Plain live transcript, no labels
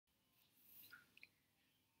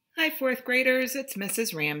Hi, fourth graders. It's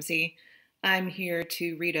Mrs. Ramsey. I'm here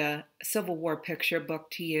to read a Civil War picture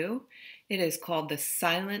book to you. It is called The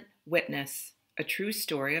Silent Witness, a true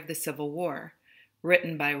story of the Civil War,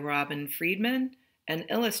 written by Robin Friedman and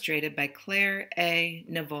illustrated by Claire A.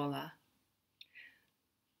 Nivola.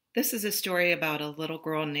 This is a story about a little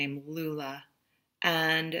girl named Lula,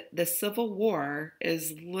 and the Civil War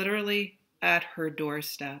is literally at her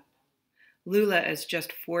doorstep. Lula is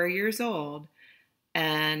just 4 years old,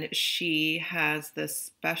 and she has this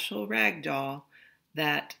special rag doll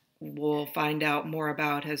that we'll find out more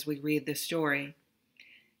about as we read the story.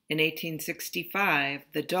 In 1865,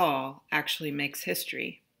 the doll actually makes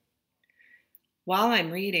history. While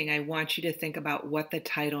I'm reading, I want you to think about what the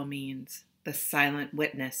title means, The Silent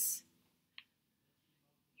Witness.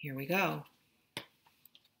 Here we go.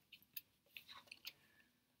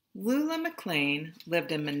 Lula McLean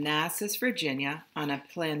lived in Manassas, Virginia, on a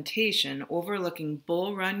plantation overlooking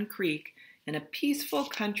Bull Run Creek in a peaceful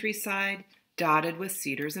countryside dotted with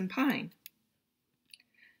cedars and pine.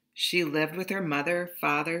 She lived with her mother,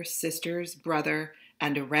 father, sisters, brother,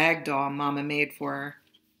 and a rag doll Mama made for her.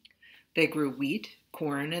 They grew wheat,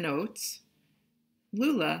 corn, and oats.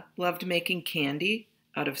 Lula loved making candy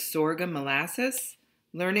out of sorghum molasses,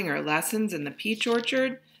 learning her lessons in the peach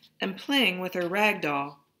orchard, and playing with her rag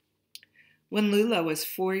doll. When Lula was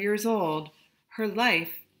 4 years old, her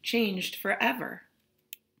life changed forever.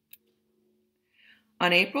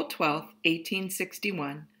 On April 12,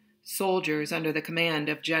 1861, soldiers under the command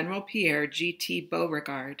of General Pierre G.T.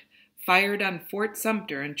 Beauregard fired on Fort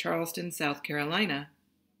Sumter in Charleston, South Carolina.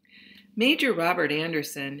 Major Robert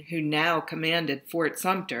Anderson, who now commanded Fort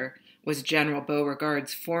Sumter, was General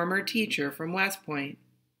Beauregard's former teacher from West Point.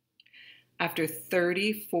 After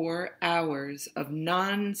 34 hours of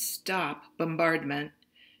non-stop bombardment,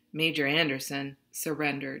 Major Anderson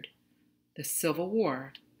surrendered. The Civil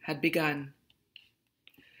War had begun.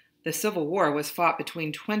 The Civil War was fought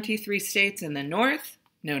between 23 states in the North,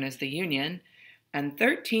 known as the Union, and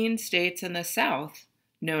 13 states in the South,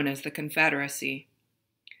 known as the Confederacy.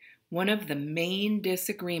 One of the main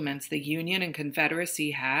disagreements the Union and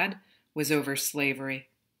Confederacy had was over slavery.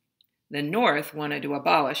 The North wanted to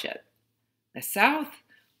abolish it. The South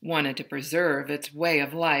wanted to preserve its way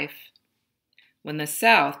of life. When the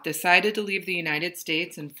South decided to leave the United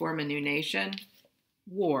States and form a new nation,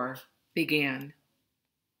 war began.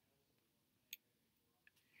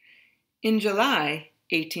 In July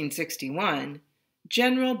 1861,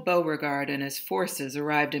 General Beauregard and his forces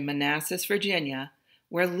arrived in Manassas, Virginia,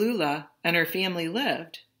 where Lula and her family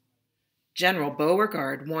lived. General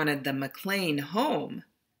Beauregard wanted the McLean home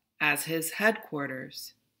as his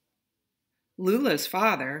headquarters. Lula's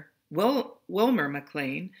father, Wilmer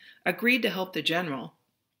McLean, agreed to help the general.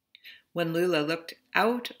 When Lula looked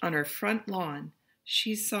out on her front lawn,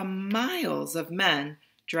 she saw miles of men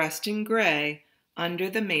dressed in gray under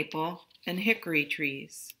the maple and hickory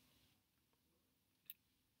trees.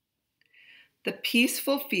 The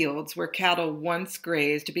peaceful fields where cattle once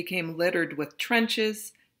grazed became littered with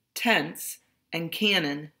trenches, tents, and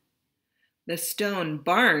cannon. The stone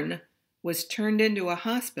barn was turned into a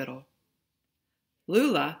hospital.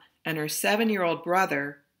 Lula and her 7-year-old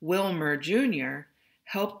brother, Wilmer Jr.,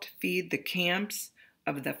 helped feed the camps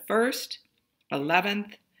of the 1st,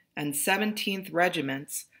 11th, and 17th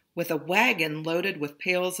Regiments with a wagon loaded with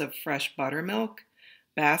pails of fresh buttermilk,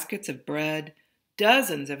 baskets of bread,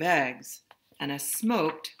 dozens of eggs, and a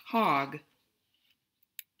smoked hog.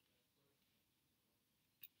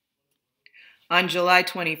 On July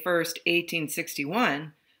 21,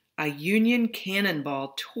 1861, a Union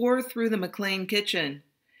cannonball tore through the McLean kitchen.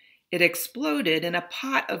 It exploded in a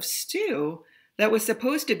pot of stew that was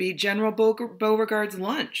supposed to be General Beauregard's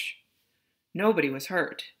lunch. Nobody was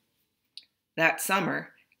hurt. That summer,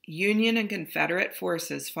 Union and Confederate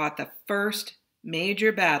forces fought the first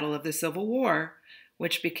major battle of the Civil War,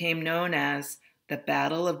 which became known as the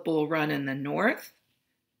Battle of Bull Run in the North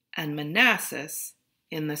and Manassas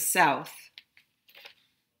in the South.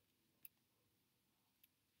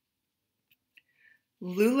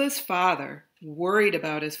 Lula's father worried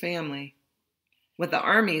about his family. With the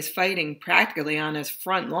armies fighting practically on his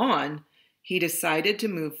front lawn, he decided to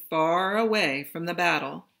move far away from the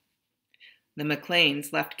battle. The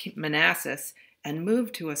McLeans left Manassas and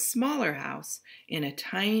moved to a smaller house in a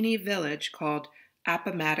tiny village called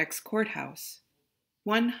Appomattox Courthouse,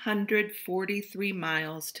 143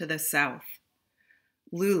 miles to the south.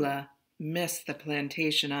 Lula missed the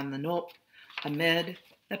plantation on the Knoll amid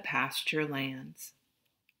the pasture lands.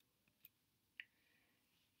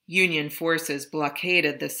 Union forces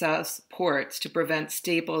blockaded the South's ports to prevent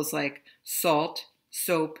staples like salt,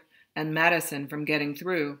 soap, and medicine from getting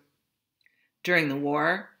through. During the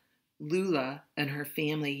war, Lula and her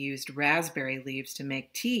family used raspberry leaves to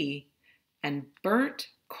make tea and burnt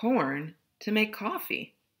corn to make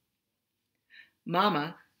coffee.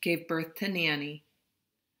 Mama gave birth to Nanny.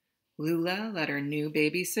 Lula let her new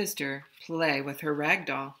baby sister play with her rag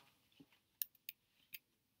doll.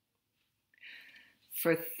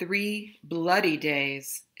 For 3 bloody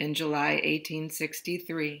days in July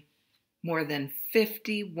 1863, more than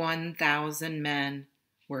 51,000 men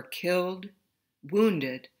were killed,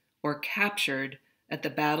 wounded, or captured at the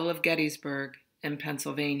Battle of Gettysburg in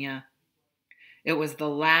Pennsylvania. It was the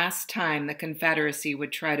last time the Confederacy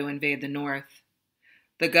would try to invade the North.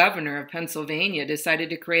 The governor of Pennsylvania decided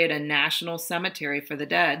to create a national cemetery for the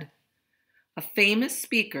dead. A famous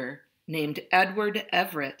speaker named Edward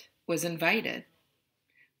Everett was invited.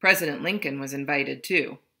 President Lincoln was invited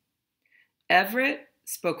too. Everett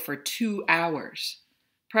spoke for 2 hours.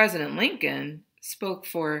 President Lincoln spoke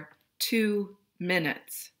for 2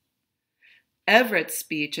 minutes. Everett's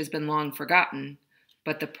speech has been long forgotten,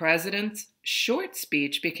 but the president's short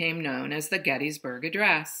speech became known as the Gettysburg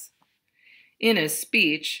Address. In his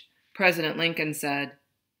speech, President Lincoln said,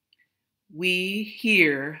 "We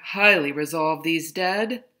here highly resolve these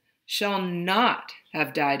dead shall not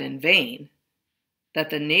have died in vain, that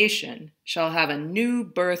the nation shall have a new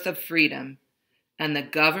birth of freedom, and the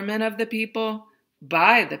government of the people,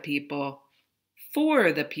 by the people,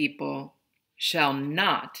 for the people, shall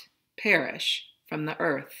not perish from the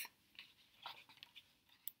earth."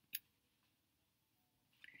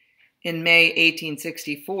 In May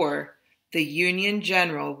 1864, the Union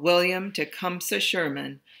General William Tecumseh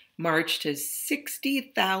Sherman marched his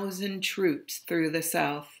 60,000 troops through the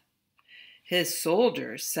South. His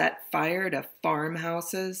soldiers set fire to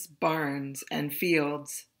farmhouses, barns, and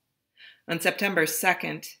fields. On September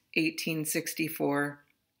 2nd, 1864,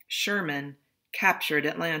 Sherman captured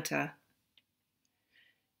Atlanta.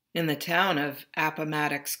 In the town of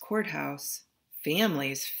Appomattox Courthouse,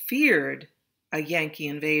 families feared a Yankee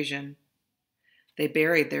invasion. They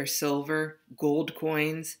buried their silver, gold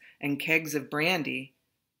coins, and kegs of brandy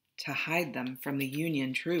to hide them from the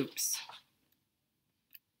Union troops.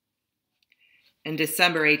 In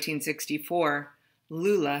December 1864,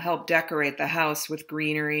 Lula helped decorate the house with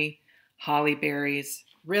greenery, holly berries,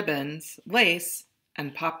 ribbons, lace,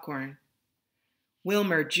 and popcorn.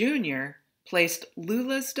 Wilmer Jr. placed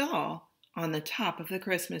Lula's doll on the top of the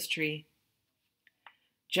Christmas tree.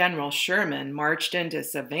 General Sherman marched into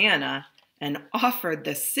Savannah and offered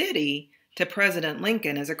the city to President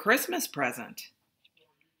Lincoln as a Christmas present.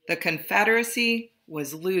 The Confederacy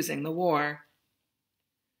was losing the war.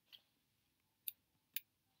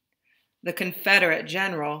 The Confederate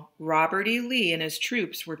general, Robert E. Lee, and his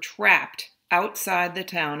troops were trapped outside the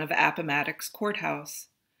town of Appomattox Courthouse.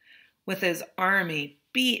 With his army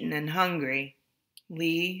beaten and hungry,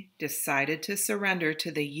 Lee decided to surrender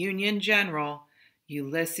to the Union General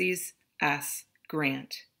Ulysses S.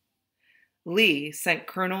 Grant. Lee sent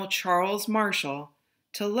Colonel Charles Marshall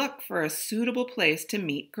to look for a suitable place to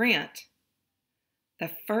meet Grant.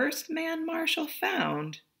 The first man Marshall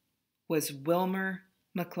found was Wilmer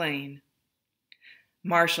McLean.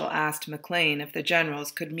 Marshall asked McLean if the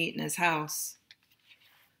generals could meet in his house.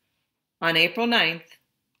 On April 9th,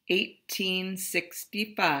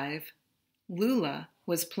 1865, Lula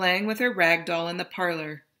was playing with her rag doll in the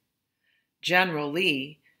parlor. General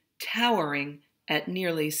Lee, towering at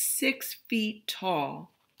nearly 6 feet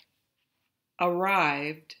tall,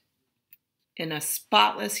 arrived in a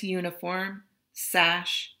spotless uniform,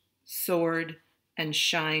 sash, sword, and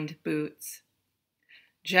shined boots.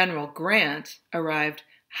 General Grant arrived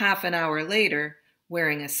half an hour later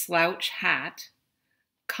wearing a slouch hat,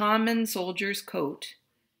 common soldier's coat,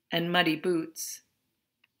 and muddy boots.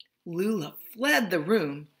 Lula fled the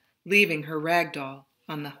room, leaving her rag doll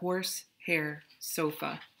on the horsehair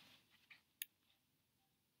sofa.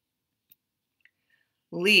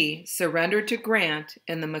 Lee surrendered to Grant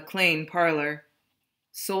in the McLean parlor.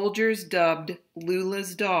 Soldiers dubbed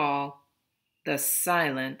Lula's doll the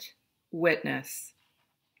Silent Witness.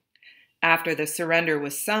 After the surrender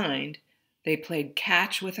was signed, they played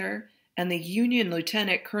catch with her, and the Union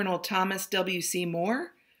Lieutenant Colonel Thomas W. C.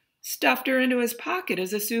 Moore stuffed her into his pocket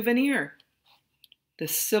as a souvenir. The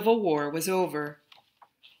Civil War was over.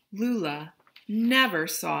 Lula never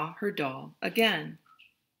saw her doll again.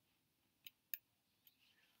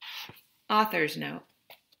 Author's note.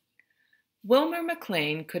 Wilmer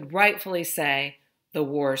McLean could rightfully say, "The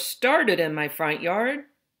war started in my front yard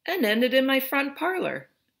and ended in my front parlor."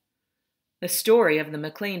 The story of the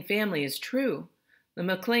McLean family is true. The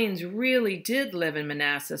McLeans really did live in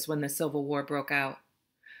Manassas when the Civil War broke out.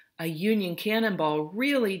 a Union cannonball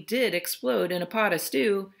really did explode in a pot of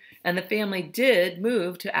stew, and the family did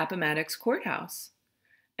move to Appomattox Courthouse.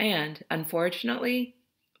 And, unfortunately,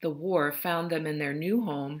 the war found them in their new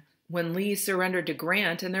home when Lee surrendered to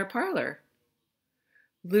Grant in their parlor.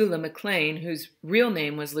 Lula McLean, whose real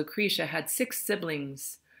name was Lucretia, had 6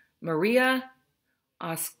 siblings: Maria,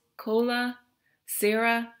 Oscola,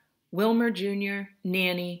 Sarah, Wilmer Jr.,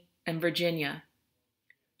 Nanny, and Virginia.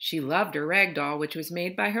 She loved her rag doll, which was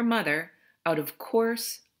made by her mother out of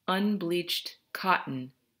coarse, unbleached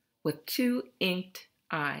cotton with 2 inked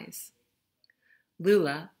eyes.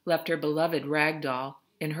 Lula left her beloved rag doll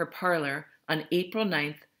in her parlor on April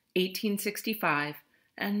 9th, 1865,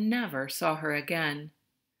 and never saw her again.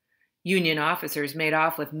 Union officers made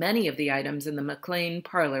off with many of the items in the McLean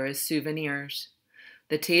parlor as souvenirs.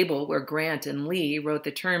 The table where Grant and Lee wrote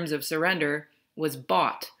the terms of surrender was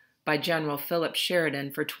bought by General Philip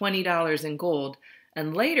Sheridan for $20 in gold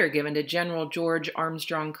and later given to General George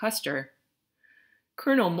Armstrong Custer.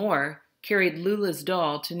 Colonel Moore carried Lula's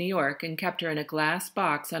doll to New York and kept her in a glass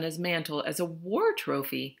box on his mantel as a war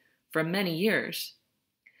trophy for many years.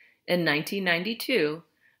 In 1992,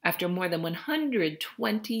 after more than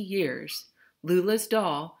 120 years, Lula's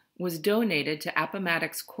doll was donated to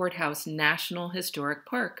Appomattox Courthouse National Historic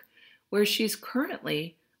Park, where she's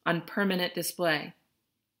currently on permanent display.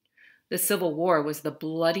 The Civil War was the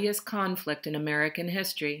bloodiest conflict in American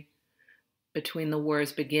history. Between the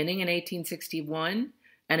war's beginning in 1861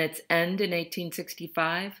 and its end in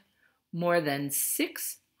 1865, more than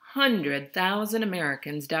 600,000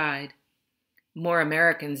 Americans died. More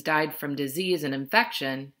Americans died from disease and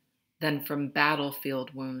infection than from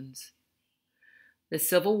battlefield wounds. The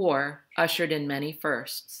Civil War ushered in many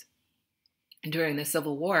firsts. During the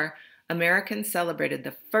Civil War, Americans celebrated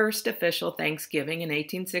the first official Thanksgiving in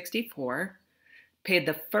 1864, paid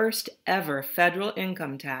the first ever federal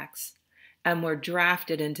income tax, and were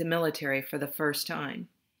drafted into military for the first time.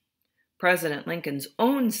 President Lincoln's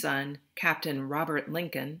own son, Captain Robert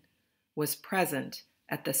Lincoln, was present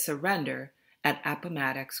at the surrender at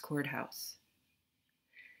Appomattox Courthouse.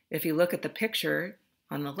 If you look at the picture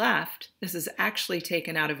on the left, this is actually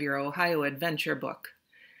taken out of your Ohio Adventure book.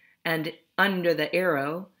 And under the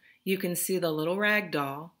arrow, you can see the little rag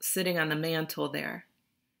doll sitting on the mantel there.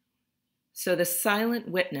 So the silent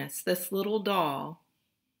witness, this little doll,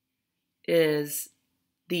 is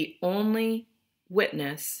the only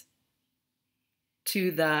witness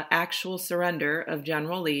to the actual surrender of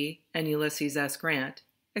General Lee and Ulysses S. Grant,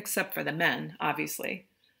 except for the men, obviously.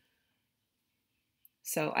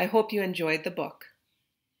 So I hope you enjoyed the book.